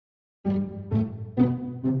Hey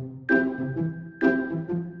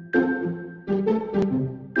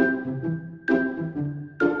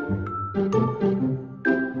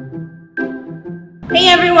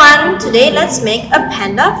everyone! Today let's make a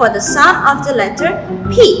panda for the sound of the letter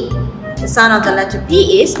P. The sound of the letter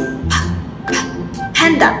P is P, P,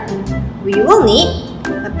 panda. We will need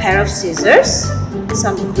a pair of scissors,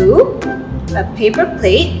 some glue, a paper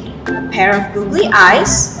plate, a pair of googly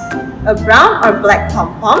eyes, a brown or black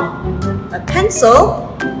pom-pom, a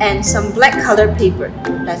pencil, and some black colored paper.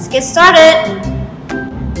 Let's get started!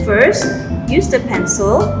 First, use the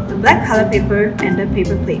pencil, the black colored paper, and the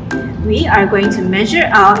paper plate. We are going to measure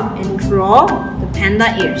out and draw the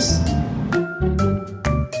panda ears.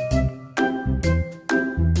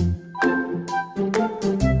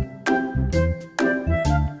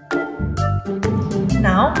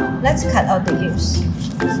 Now, let's cut out the ears.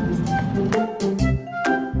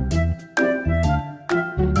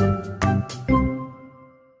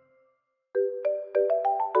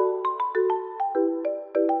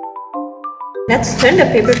 Let's turn the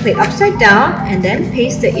paper plate upside down and then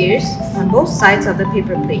paste the ears on both sides of the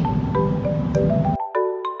paper plate.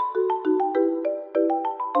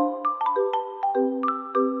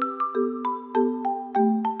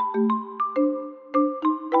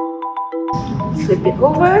 Flip it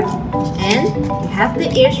over and you have the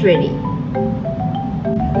ears ready.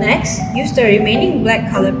 Next, use the remaining black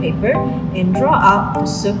colored paper and draw out the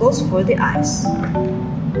circles for the eyes.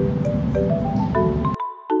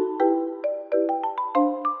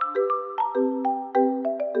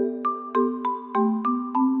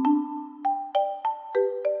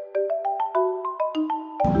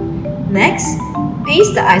 Next,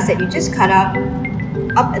 paste the eyes that you just cut out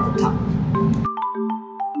up at the top.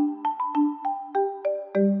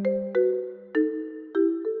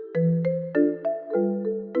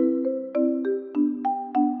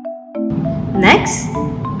 Next,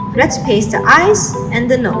 let's paste the eyes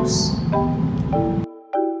and the nose.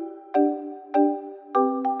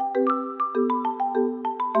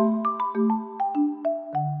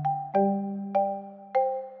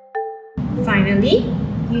 Finally,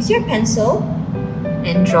 use your pencil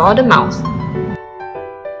and draw the mouth.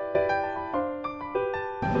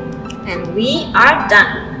 And we are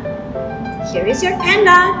done. Here is your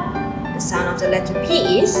panda. The sound of the letter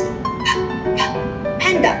P is